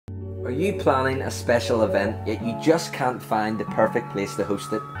Are you planning a special event yet you just can't find the perfect place to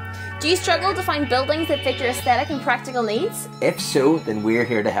host it? Do you struggle to find buildings that fit your aesthetic and practical needs? If so, then we're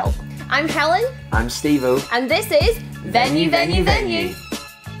here to help. I'm Helen. I'm Steve-O. And this is Venue.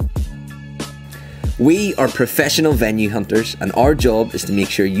 We are professional venue hunters, and our job is to make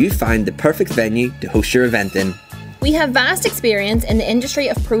sure you find the perfect venue to host your event in. We have vast experience in the industry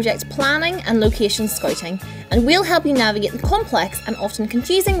of project planning and location scouting, and we'll help you navigate the complex and often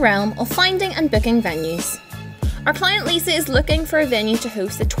confusing realm of finding and booking venues. Our client Lisa is looking for a venue to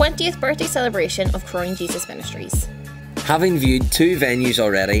host the 20th birthday celebration of Crown Jesus Ministries. Having viewed 2 venues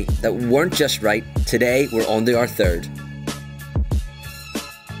already that weren't just right, today we're on to our 3rd.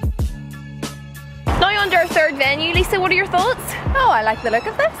 Now on to our 3rd venue. Lisa, what are your thoughts? Oh, I like the look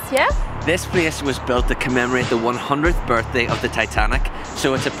of this, yeah. This place was built to commemorate the 100th birthday of the Titanic,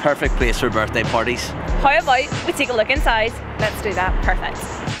 so it's a perfect place for birthday parties. How about we take a look inside? Let's do that. Perfect.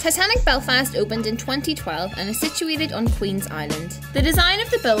 Titanic Belfast opened in 2012 and is situated on Queen's Island. The design of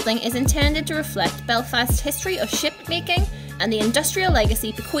the building is intended to reflect Belfast's history of shipmaking and the industrial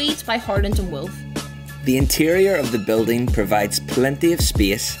legacy bequeathed by Harland and Wolff. The interior of the building provides plenty of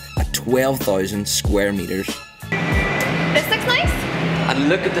space at 12,000 square metres. This looks nice. And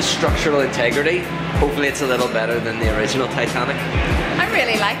look at the structural integrity. Hopefully it's a little better than the original Titanic. I'm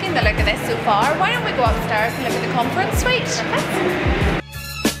really liking the look of this so far. Why don't we go upstairs and look at the conference suite?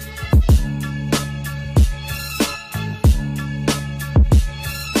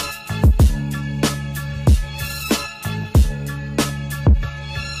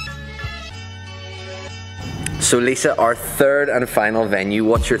 So Lisa, our 3rd and final venue,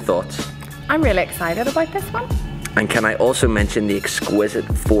 what's your thoughts? I'm really excited about this one. And can I also mention the exquisite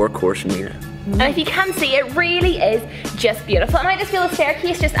 4-course meal? And if you can see, it really is just beautiful. And I just feel the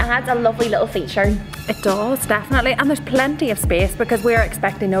staircase just adds a lovely little feature. It does, definitely. And there's plenty of space because we're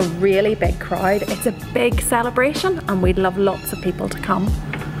expecting a really big crowd. It's a big celebration and we'd love lots of people to come.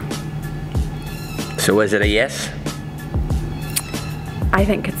 So is it a yes? I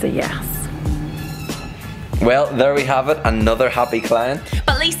think it's a yes. Well, there we have it, another happy client.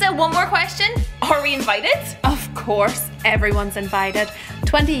 But Lisa, one more question. Are we invited? Of course, everyone's invited.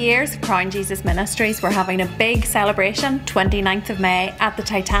 20 years of Crown Jesus Ministries. We're having a big celebration, 29th of May at the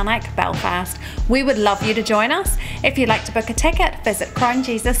Titanic, Belfast. We would love you to join us. If you'd like to book a ticket, visit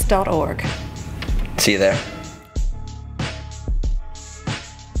crownjesus.org. See you there.